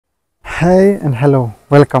Hi and hello,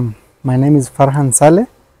 welcome. My name is Faran Saleh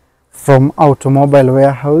from Automobile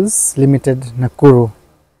Warehouse Ltd, Nakuru.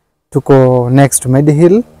 Tuko next to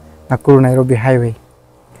Medihill, Nakuru Nairobi Highway.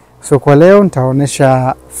 So kwa leo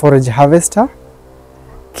nitaonesha forage harvester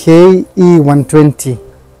KE120.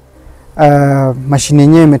 Mashine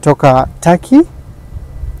yenyewe imetoka Turkey.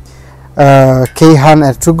 Kayhan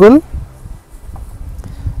Ertuğrul.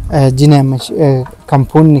 Jina ya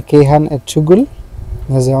kampuni ni Kayhan Ertuğrul.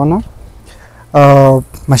 Unaziona.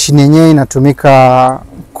 Mashine yenyewe inatumika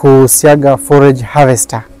kusiaga forage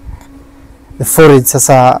harvester. The forage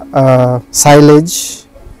sasa silage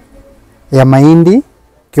ya mahindi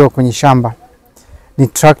kiwa kwenye shamba. Ni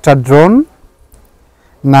tractor drone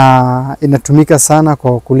na inatumika sana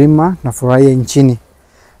kwa wakulima na furahia nchini.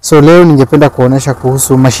 So leo ningependa kuonesha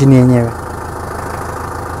kuhusu mashine yenyewe.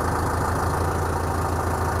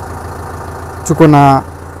 Tuko na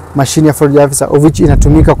mashine ya forage harvester of which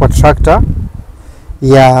inatumika kwa tractor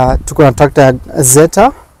ya tuko na tractor ya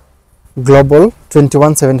Zetor Global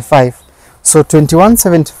 2175. So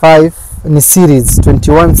 2175 ni series,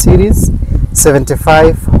 21 series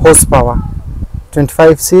 75 horsepower.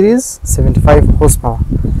 25 series 75 horsepower.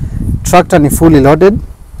 Tractor ni fully loaded,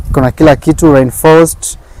 kuna kila kitu,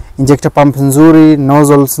 reinforced, injector pump nzuri,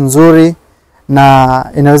 nozzles nzuri, na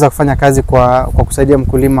inaweza kufanya kazi kwa kusaidia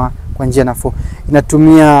mkulima kwa njia nafuu.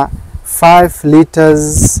 Inatumia 5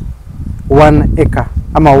 liters 1 acre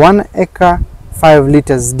ama 1 acre 5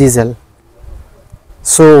 liters diesel.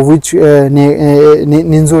 So which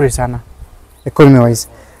ni nzuri sana economy wise.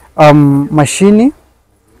 Machine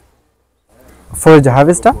forage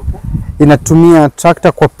harvester inatumia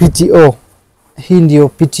tractor kwa PTO. Hii ndio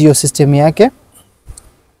PTO system yake.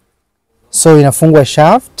 So inafungwa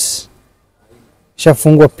shaft,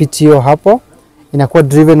 shafungwa PTO hapo, inakuwa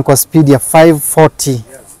driven kwa speed ya 540.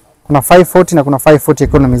 Kuna 540 na kuna 540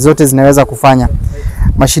 economy, zote zinaweza kufanya.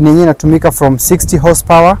 Mashine yenyewe inatumika from 60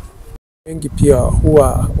 horsepower. Wengi pia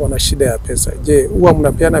huwa wana shida ya pesa. Je, huwa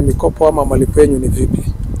mnapeana mikopo ama malipo yenu ni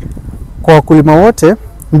vipi? Kwa wakulima wote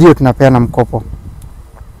ndio tunapeana mkopo.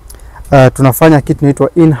 Tunafanya kitu inaitwa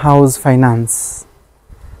in-house finance.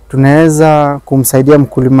 Tunaweza kumsaidia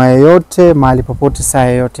mkulima yeyote mahali popote saa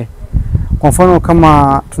yoyote. Kwa mfano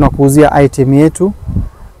kama tunakuuzia item yetu,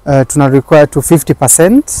 tuna require to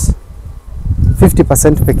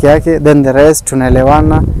 50% peke yake, then the rest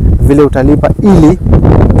tunaelewana vile utalipa ili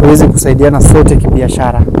tuweze kusaidiana sote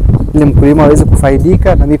kibiashara. Ili mkulima aweze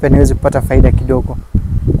kufaidika na mimi pia niweze kupata faida kidogo.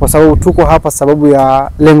 Kwa sababu tuko hapa sababu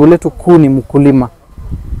ya lengo letu kuu ni mkulima.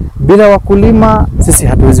 Bila wakulima sisi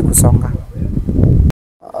hatuwezi kusonga.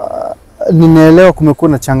 Ninaelewa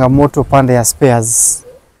kumekuwa na changamoto pande ya spares.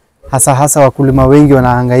 Hasa wakulima wengi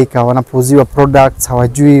wanahangaika, wanapouziwa products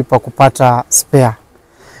hawajui pa kupata spare.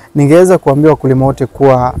 Ningeweza kuambia wakulima wote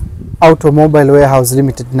kuwa Automobile Warehouse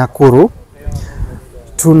Ltd Nakuru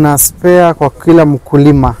tuna spare kwa kila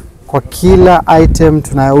mkulima, kwa kila item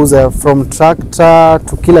tunayouza, from tractor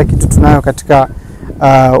to kila kitu tunayo katika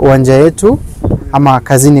uwanja yetu ama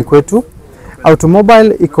kazini kwetu.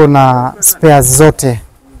 Automobile iko na spares zote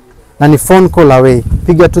na ni phone call away.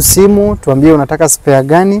 Piga tu simu tuambie unataka spare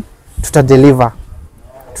gani, tutadeliver.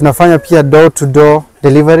 Tunafanya pia door to door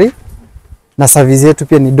delivery na service yetu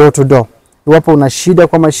pia ni door to door. Iwapo una shida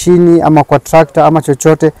kwa mashini ama kwa tractor ama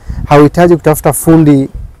chochote, hauhitaji kutafuta fundi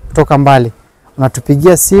kutoka mbali.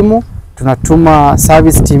 Unatupigia simu, tunatuma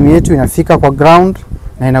service team yetu inafika kwa ground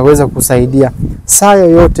na inaweza kusaidia. Saa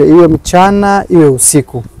yoyote, iwe mchana, iwe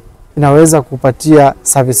usiku, inaweza kupatia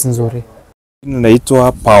service nzuri.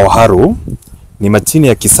 Inaitwa power harrow, ni machine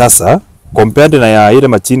ya kisasa compared na ya ile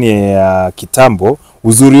machine ya kitambo.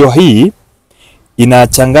 Uzuri wa hii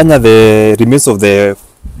inachanganya the remains of the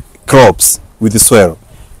crops with the soil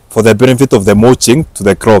for the benefit of the mulching to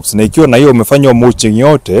the crops. Na ikiwa na hiyo umefanywa mulching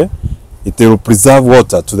yote, it will preserve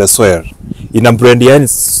water to the soil. Ina blend yani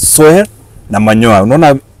soil na manyoya.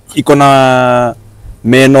 Unaona iko na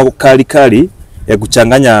meno kali ya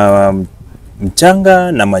kuchanganya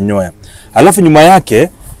mchanga na manyoya. Alafu nyuma yake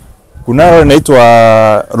kuna inaitwa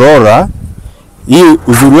roller. Hii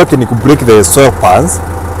uzuri wake ni ku break the soil pans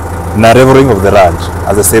na leveling of the land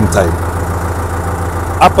at the same time.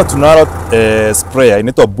 Hapa tunalo sprayer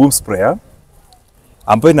inaitwa boom sprayer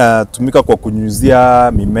ambayo inatumika kwa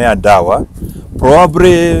kunyunyizia mimea dawa,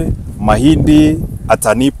 probably mahindi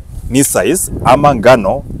atani ni size ama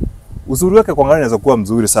ngano. Uzuri wake kwa ngano inaweza kuwa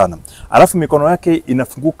mzuri sana. Alafu mikono yake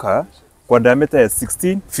inafunguka kwa diameter ya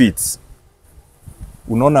 16 feet.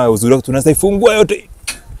 Unaona uzuri wake, tunaweza ifungua yote.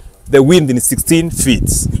 The wind ni 16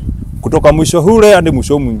 feet. Kutoka mwisho hule hadi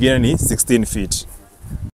mwisho mwingine ni 16 feet.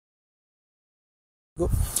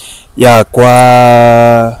 Ya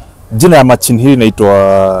kwa Jina ya machine hii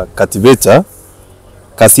inaitwa cultivator.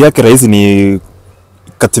 Kazi yake rahisi ni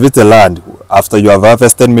cultivate the land after you have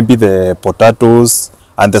harvested maybe the potatoes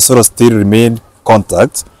and the soil still remain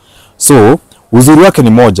contact. So uzuri wake ni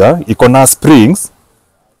moja, iko na springs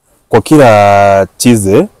kwa kila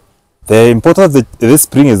chize. The importance of this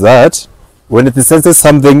spring is that when it senses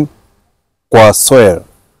something kwa soil,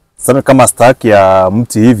 sana kama stack ya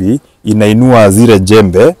mti hivi, inainua zile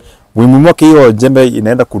jembe, muhimu wake hiyo jembe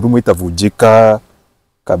inaenda kudumu, itavujika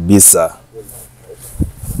kabisa.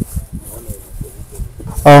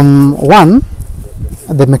 One,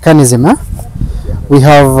 the mechanism, we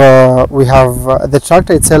have the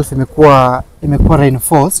tractor itself imekuwa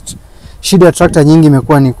reinforced. Shida ya tractor nyingi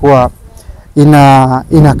imekuwa ni kuwa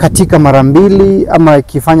inakatika mara mbili, ama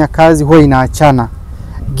ikifanya kazi huwa inaachana,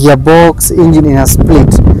 gearbox, engine ina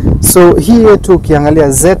split. So hii yetu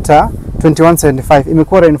ukiangalia Zetor 2175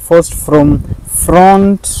 imekuwa reinforced from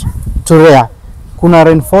front to rear. Kuna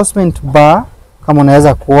reinforcement bar kama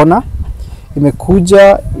unaweza kuona,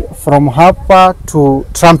 imekuja from hapa to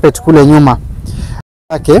trumpet kule nyuma.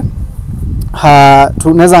 Okay.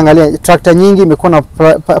 Tunaweza angalia tractor nyingi imekuwa na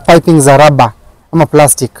piping za rubber ama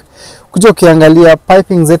plastic. Kuja ukiangalia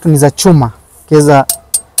piping zetu ni za chuma. Kiweza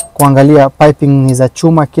kuangalia piping ni za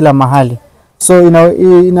chuma kila mahali. So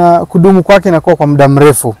ina kudumu kwake inakuwa kwa muda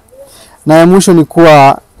mrefu. Na ya mwisho ni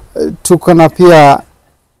kuwa tuko na pia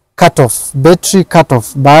cut off, battery cut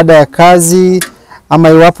off baada ya kazi, ama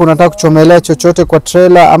iwapo unataka kuchomelea chochote kwa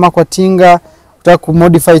trailer ama kwa tinga, unataka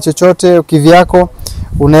kumodify chochote kivyako,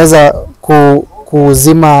 unaweza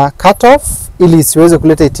kuzima cut off ili isiweze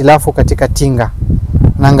kuleta itilafu katika tinga.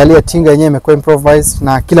 Naangalia tinga yenyewe imekuwa improvised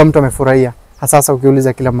na kila mtu amefurahia, hasa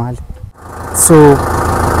ukiuliza kila mahali. So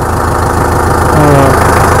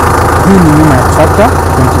hii ni nyuma ya tractor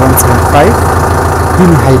 2175. Hii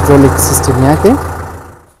ni hydraulic system yake.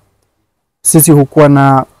 Sisi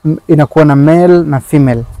inakuwa na male na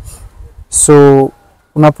female. So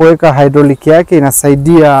unapoweka hydraulic yake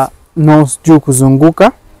inasaidia nose juu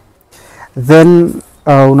kuzunguka. Then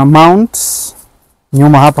una mount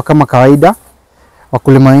nyuma hapa kama kawaida.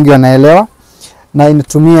 Wakulima wengi wanaelewa. Na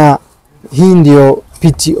inatumia, hii ndio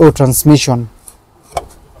PTO transmission.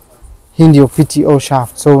 Hii ndio PTO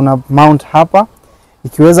shaft. So una mount hapa,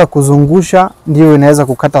 ikiweza kuzungusha ndio inaweza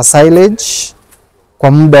kukata silage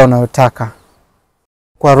kwa muda unayotaka.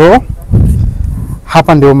 Kwa row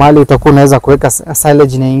hapa ndio mahali utakuwa unaweza kuweka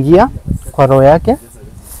silage, inaingia kwa row yake,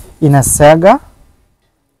 inasaga,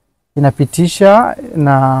 inapitisha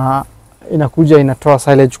na inakuja inatoa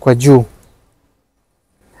silage kwa juu.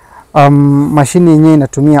 Mashini yenyewe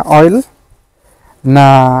inatumia oil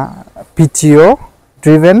na PTO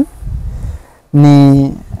driven,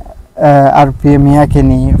 ni RPM yake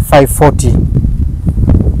ni 540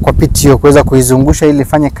 kwa PTO. Kuweza kuizungusha ili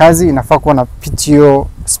ifanye kazi inafaa kuwa na PTO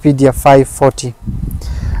speed ya 540.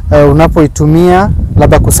 Unapoitumia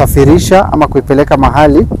labda kusafirisha ama kuipeleka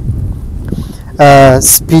mahali,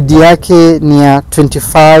 speed yake ni ya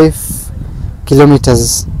 25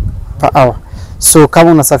 kilometers per hour. So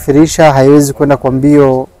kama unasafirisha haiwezi kwenda kwa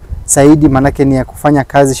mbio zaidi, manake ni ya kufanya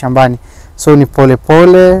kazi shambani. So ni pole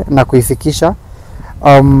pole na kuifikisha.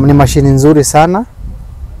 Ni mashini nzuri sana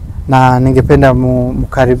na ningependa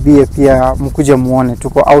mkaribie pia, mkuje muone.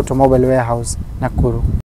 Tuko Automobile Warehouse Nakuru.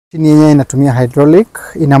 Mashini yenyewe inatumia hydraulic,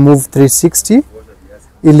 ina move 360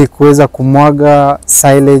 ili kuweza kumwaga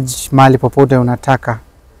silage mahali popote unataka.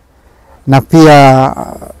 Na pia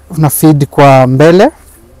una feed kwa mbele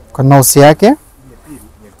kwa nose yake.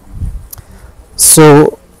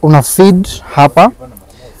 So una feed hapa,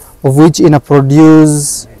 of which ina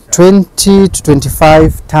produce 20 to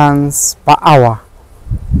 25 tons per hour.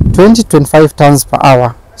 20 to 25 tons per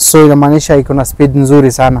hour. So inamaanisha iko na speed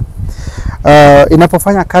nzuri sana.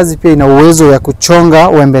 Inapofanya kazi pia ina uwezo ya kuchonga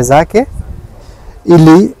wembe zake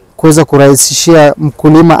ili kuweza kurahisishia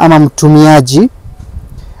mkulima ama mtumiaji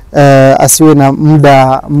asiwe na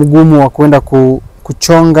muda mgumu wa kwenda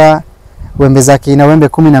kuchonga wembe zake. Ina wembe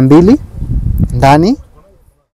 12 ndani.